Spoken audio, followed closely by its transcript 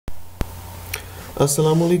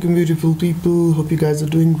Assalamu alaikum, beautiful people. Hope you guys are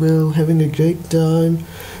doing well, having a great time.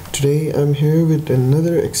 Today I'm here with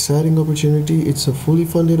another exciting opportunity. It's a fully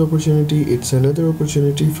funded opportunity. It's another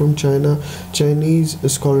opportunity from Chinese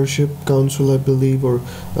Scholarship Council, I believe, or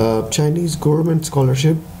Chinese government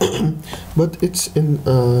scholarship. But it's in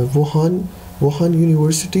Wuhan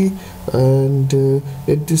University, and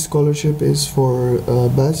this scholarship is for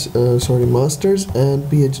masters and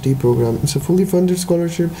PhD program. It's a fully funded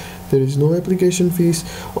scholarship. There is no application fees.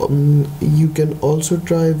 You can also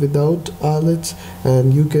try without IELTS,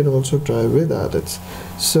 and you can also try with IELTS.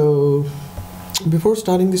 So before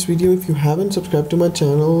starting this video, if you haven't subscribed to my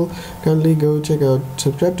channel, kindly go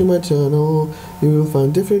subscribe to my channel. You will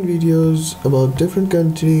find different videos about different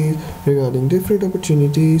countries regarding different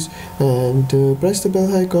opportunities, and press the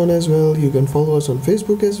bell icon as well. You can follow us on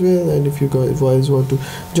Facebook as well, and if you guys want to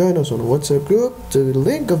join us on a WhatsApp group, the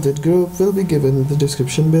link of that group will be given in the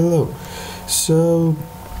description below. So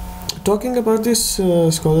talking about this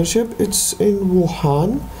scholarship, it's in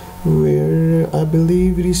Wuhan, where I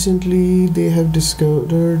believe recently they have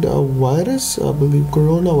discovered a virus, I believe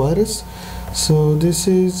coronavirus. So this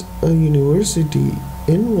is a university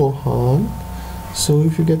in Wuhan. So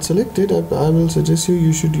if you get selected, I will suggest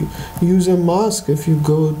you should use a mask if you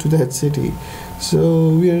go to that city. So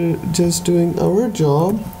we are just doing our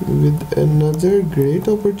job with another great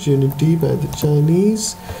opportunity by the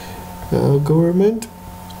Chinese government.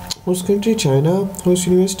 Host country China, host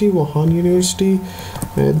university Wuhan University,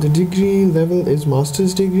 and the degree level is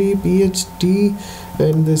master's degree, PhD,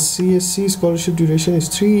 and the CSC scholarship duration is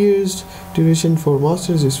 3 years. Duration for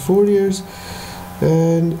masters is 4 years,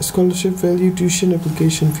 and scholarship value, tuition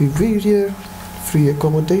application fee varied, free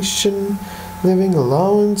accommodation, living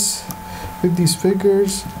allowance with these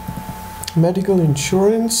figures, medical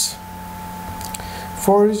insurance,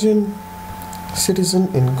 foreign citizen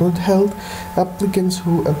in good health. Applicants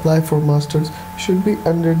who apply for masters should be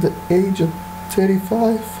under the age of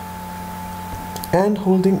 35 and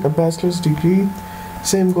holding a bachelor's degree.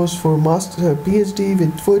 Same goes for PhD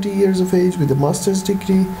with 40 years of age with a master's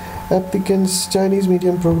degree. Applicants Chinese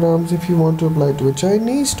medium programs. If you want to apply to a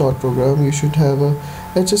Chinese taught program, you should have a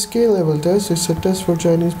HSK level test. It's a test for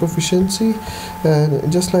Chinese proficiency, and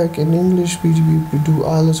just like in English, we do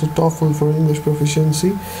IELTS or TOEFL for English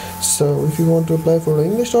proficiency. So if you want to apply for an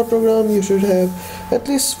English taught program, you should have at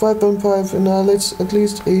least 5.5 in IELTS, at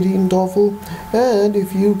least 80 in TOEFL, and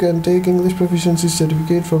if you can take English proficiency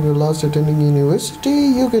certificate from your last attending university,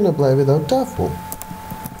 you can apply without TOEFL.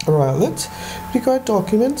 Alright, let's require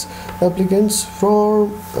documents. Applicants for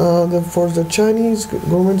the Chinese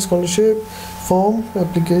government scholarship form,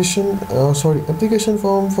 application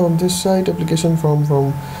form from this site, application form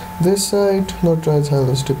from this site, notarized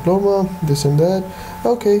highest diploma, this and that.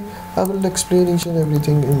 Okay, I will explain each and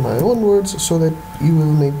everything in my own words so that you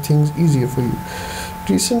will make things easier for you.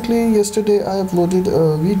 Yesterday I uploaded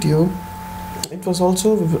a video. It was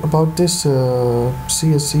also about this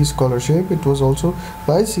CSC scholarship. It was also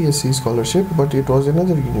by CSC scholarship, but it was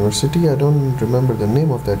another university. I don't remember the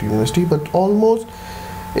name of that university, but almost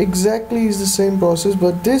exactly is the same process.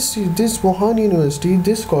 But this Wuhan University,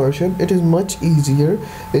 this scholarship, it is much easier.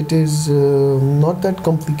 It is not that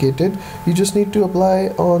complicated. You just need to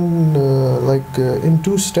apply on in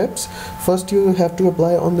 2 steps. First, you have to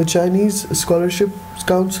apply on the Chinese Scholarship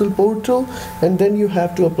Council portal, and then you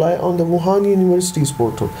have to apply on the Wuhan University's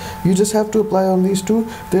portal. You just have to apply on these 2.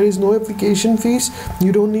 There is no application fees.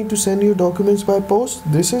 You don't need to send your documents by post.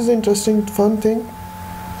 This is the interesting fun thing.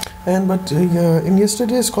 But in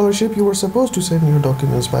yesterday's scholarship, you were supposed to send your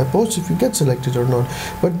documents by post if you get selected or not.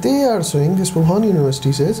 But they are saying, this Wuhan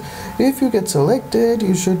University says, if you get selected,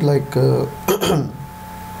 you should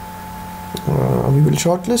we will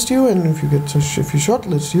shortlist you, and if you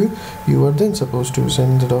shortlist you, you are then supposed to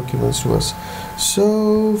send the documents to us.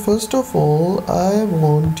 So first of all, I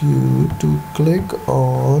want you to click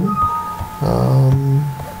on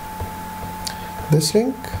this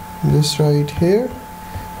link, this right here.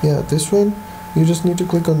 Yeah, this one. You just need to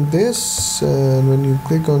click on this, and when you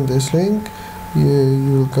click on this link,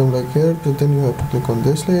 you will come like here, but then you have to click on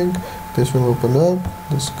this link. This will open up.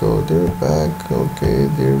 Let's go there, back. Okay,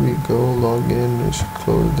 there we go. Log in. You should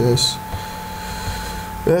close this.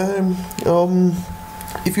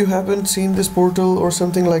 If you haven't seen this portal or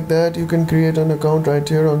something like that, you can create an account right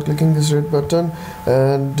here on clicking this red button.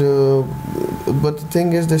 And but the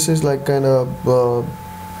thing is, this is like kind of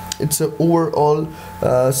it's an overall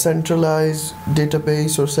centralized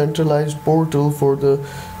database or centralized portal for the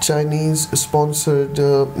Chinese sponsored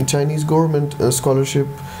Chinese government scholarship.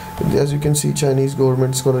 As you can see, Chinese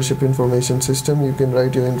government scholarship information system. You can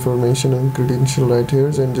write your information and credential right here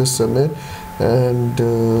and just submit, and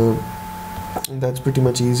that's pretty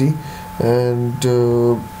much easy. And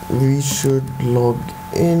we should log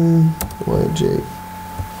in. YJFJ.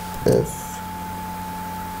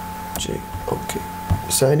 Okay,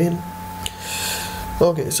 sign in.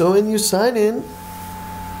 Okay, so when you sign in,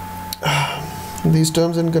 these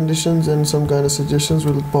terms and conditions and some kind of suggestions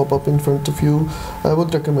will pop up in front of you. I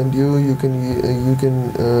would recommend you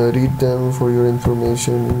can read them for your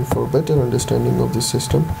information, for better understanding of the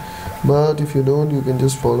system. But if you don't, you can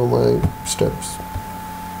just follow my steps.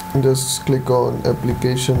 Just click on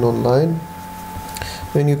application online.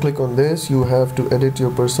 When you click on this, you have to edit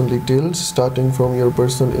your personal details, starting from your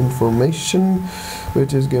personal information,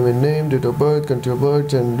 which is given name, date of birth, country of birth,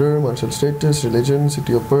 gender, marital status, religion,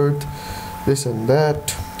 city of birth, this and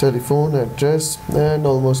that, telephone, address, and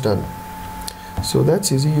almost done. So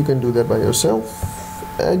that's easy. You can do that by yourself.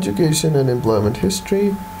 Education and employment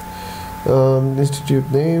history,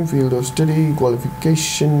 institute name, field of study,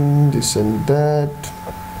 qualification, this and that.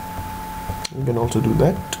 You can also do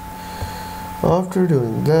that. After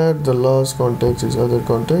doing that, the last context is other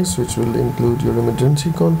context, which will include your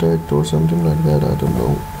emergency contact or something like that. I don't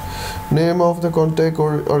know. Name of the contact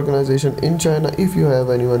or organization in China, if you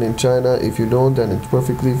have anyone in China. If you don't, then it's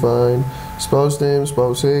perfectly fine. Spouse name,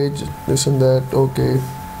 spouse age, this and that. Okay,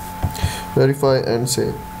 verify and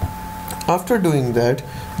save. After doing that,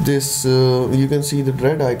 this you can see the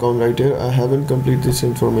red icon right here. I haven't completed this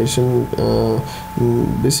information.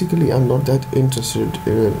 Basically, I'm not that interested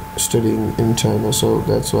in studying in China, so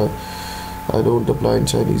that's why I don't apply in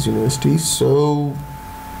Chinese universities. So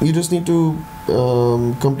you just need to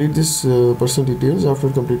complete this personal details. After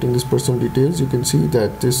completing this personal details, you can see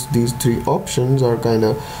that these three options are kind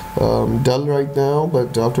of dull right now,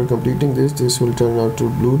 but after completing this will turn out to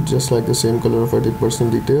blue, just like the same color of edit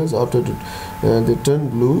personal details. After they turn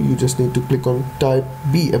blue, you just need to click on type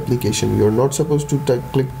B application. You're not supposed to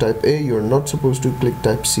click type A, you're not supposed to click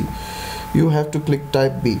type C. You have to click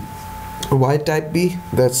type B. Why type B?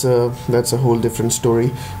 That's a whole different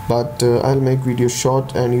story, but I'll make video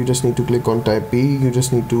short, and you just need to click on type B. You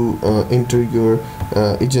just need to enter your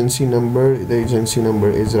agency number. The agency number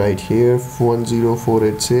is right here,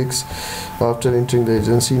 10486. After entering the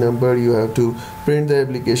agency number, you have to print the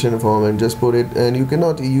application form and just put it, and you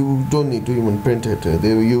don't need to even print it.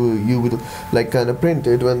 You will like kind of print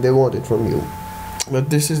it when they want it from you. But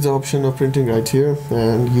this is the option of printing right here,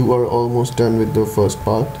 and you are almost done with the first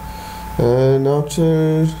part. And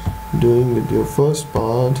after doing with your first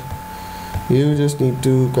part, you just need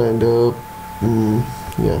to kind of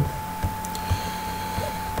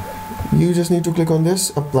you just need to click on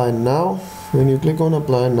this apply now. When you click on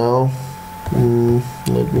apply now,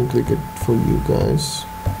 let me click it for you guys.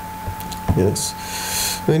 Yes,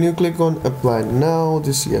 when you click on apply now,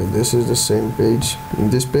 this is the same page.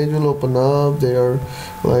 This page will open up. They are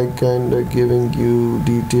like kind of giving you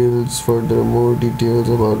details, further more details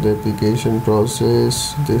about the application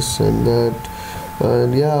process, this and that.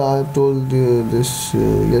 And yeah, I told you this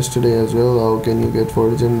yesterday as well. How can you get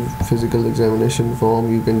foreign physical examination form?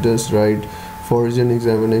 You can just write foreign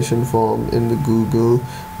examination form in the Google,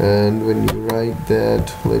 and when you write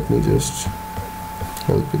that, let me just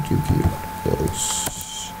help it with you guys.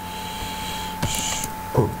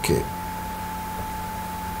 Okay,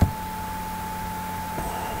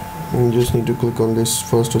 you just need to click on this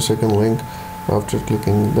first or second link. After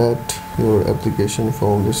clicking that, your application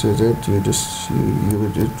form, this is it. It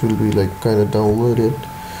will be like kind of downloaded.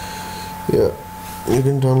 Yeah, you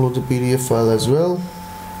can download the PDF file as well.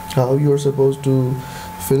 How you're supposed to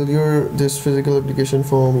fill this physical application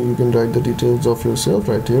form, you can write the details of yourself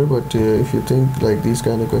right here. But if you think like these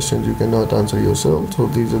kind of questions you cannot answer yourself, so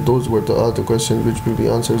those were the other questions which will be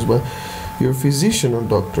answered by your physician or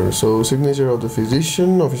doctor. So signature of the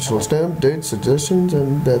physician, official stamp, date, suggestions,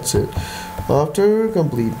 and that's it. After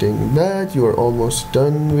completing that, you are almost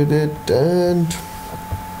done with it. And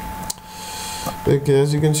okay,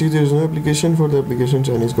 as you can see, there is no application for the application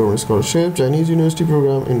Chinese government scholarship, Chinese university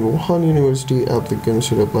program in Wuhan University. Applicants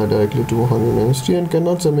should apply directly to Wuhan University and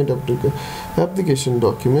cannot submit application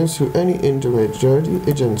documents to any intermediary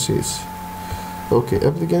agencies. Okay,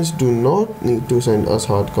 applicants do not need to send us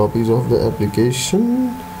hard copies of the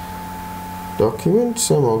application documents.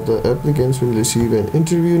 Some of the applicants will receive an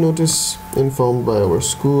interview notice informed by our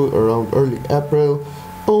school around early April.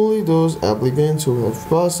 Only those applicants who have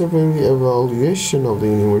passed the primary evaluation of the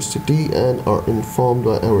university and are informed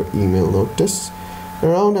by our email notice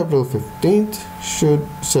around April 15th should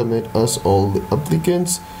submit us all the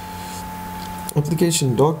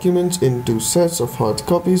application documents in 2 sets of hard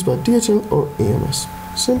copies by DHL or AMS.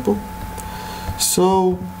 Simple.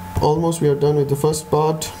 So almost we are done with the first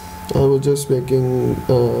part. I was just making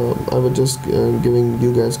I was just giving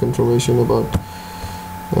you guys confirmation about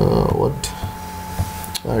what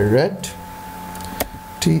I read.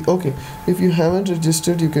 Okay, if you haven't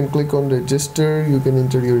registered, you can click on register. You can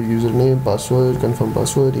enter your username, password, confirm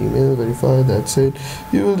password, email, verify. That's it.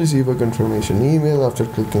 You will receive a confirmation email. After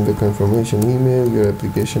clicking the confirmation email, your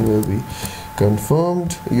application will be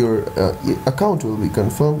confirmed, your account will be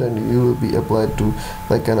confirmed, and you will be applied to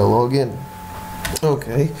like a login.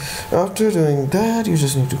 Okay, after doing that, you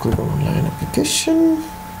just need to click on online application.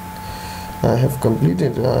 I have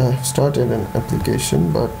started an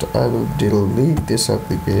application, but I will delete this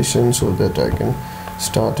application so that I can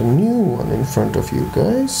start a new one in front of you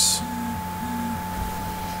guys.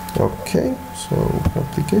 Okay, so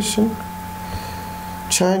application,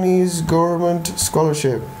 Chinese government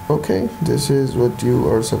scholarship. Okay, this is what you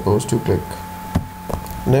are supposed to click.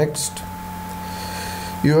 Next,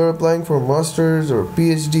 you are applying for masters or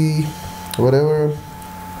PhD, whatever.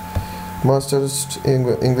 Masters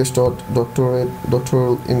English doctorate,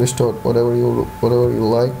 doctoral English whatever you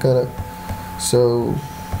like, kinda. So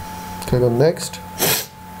click on next.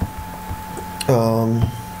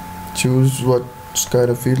 Choose what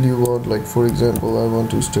kind of field you want. Like for example, I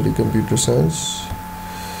want to study computer science.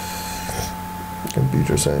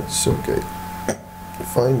 Okay,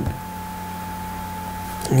 fine.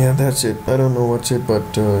 Yeah, that's it. I don't know what's it, but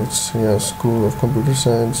it's School of Computer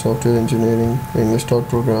Science, Software Engineering, English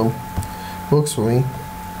program. Works for me.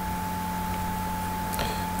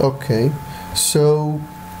 Okay, so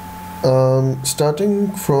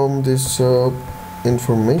starting from this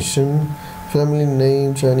information, family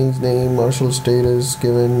name, Chinese name, martial status,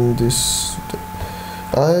 given this.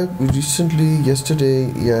 I recently,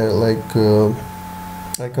 yesterday,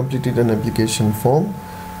 I completed an application form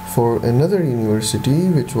for another university,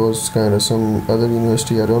 which was kind of some other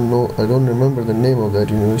university. I don't remember the name of that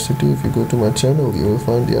university. If you go to my channel, you will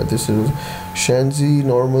find, this is Shanghai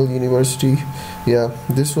Normal University.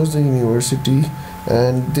 This was the university,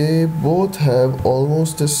 and they both have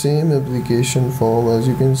almost the same application form. As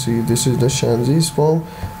you can see, this is the Shanghai's form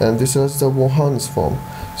and this is the Wuhan's form.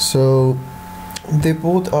 So they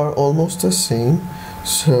both are almost the same.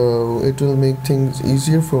 So it will make things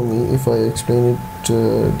easier for me if I explain it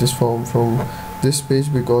this form from this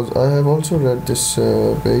page, because I have also read this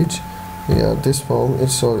page. This form,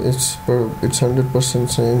 it's 100%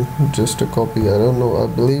 same, just a copy. I don't know, I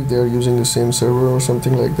believe they are using the same server or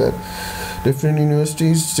something like that. Different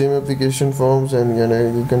universities, same application forms, and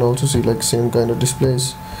you can also see like same kind of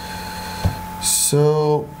displays.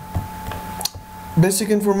 So basic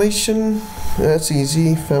information, that's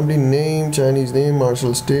easy. Family name, Chinese name,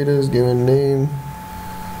 martial status, given name,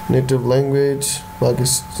 native language,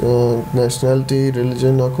 Pakistan, nationality,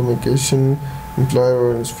 religion, occupation, employer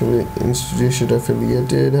or institution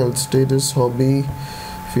affiliated, health status, hobby.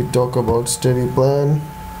 If we talk about study plan,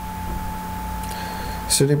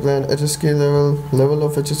 HSK level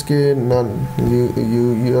of HSK, none.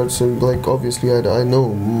 You are, so like obviously I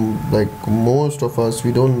know, like most of us,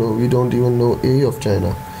 we don't even know A of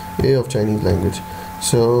Chinese language.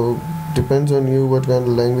 So depends on you what kind of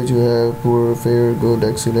language you have, poor, fair, good,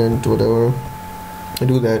 excellent, whatever.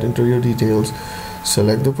 Do that, enter your details,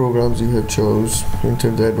 select the programs you have chose,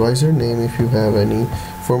 enter the advisor name if you have any.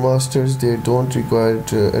 For masters, they don't require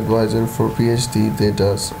advisor. For PhD, they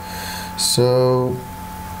does. So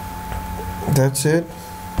that's it.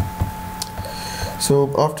 So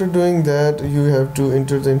after doing that, you have to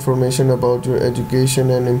enter the information about your education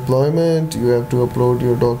and employment. You have to upload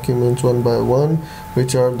your documents one by one,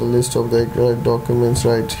 which are the list of the documents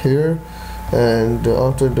right here. And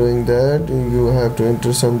after doing that, you have to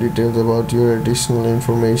enter some details about your additional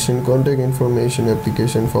information, contact information,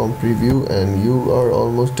 application form preview, and you are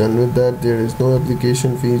almost done with that. There is no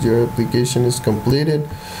application fees. Your application is completed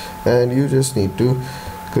and you just need to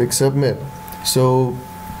click submit. So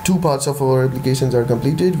two parts of our applications are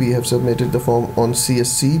completed. We have submitted the form on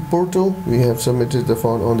CSC portal, we have submitted the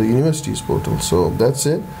form on the university's portal. So that's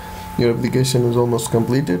it. Your application is almost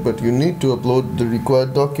completed, but you need to upload the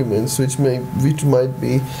required documents, which might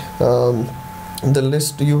be the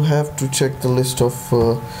list. You have to check the list of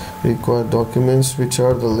required documents, which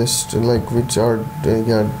are the list, like which are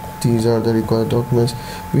these are the required documents.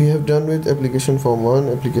 We have done with application form 1,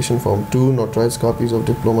 application form 2, notarized copies of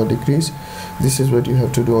diploma degrees. This is what you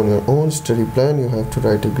have to do on your own. Study plan, you have to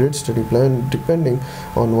write a grid study plan depending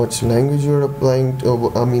on which language you're applying to,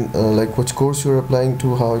 like which course you're applying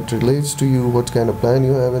to, how it relates to you, what kind of plan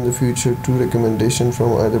you have in the future. 2 recommendation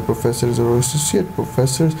from either professors or associate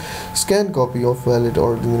professors, scan copy of valid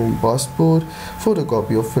ordinary passport,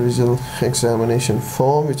 photocopy of original examination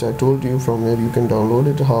form, which I told you from where you can download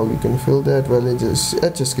it, how you can fill that. Well, it's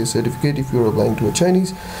HSK certificate if you're applying to a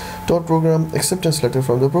Chinese taught program, acceptance letter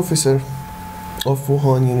from the professor of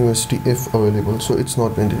Wuhan University if available, so it's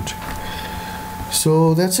not mandatory.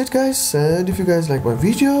 So that's it guys, and if you guys like my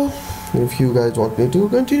video, if you guys want me to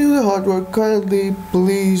continue the hard work, kindly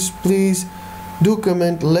please do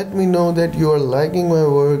comment, let me know that you are liking my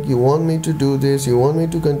work, you want me to do this, you want me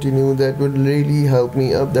to continue. That will really help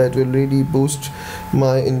me up, that will really boost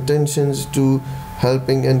my intentions to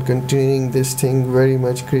helping and continuing this thing very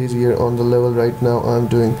much crazier on the level right now I'm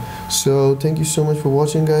doing. So thank you so much for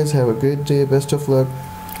watching guys, have a great day, best of luck,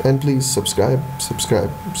 and please subscribe.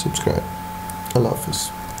 Allah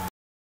Hafiz.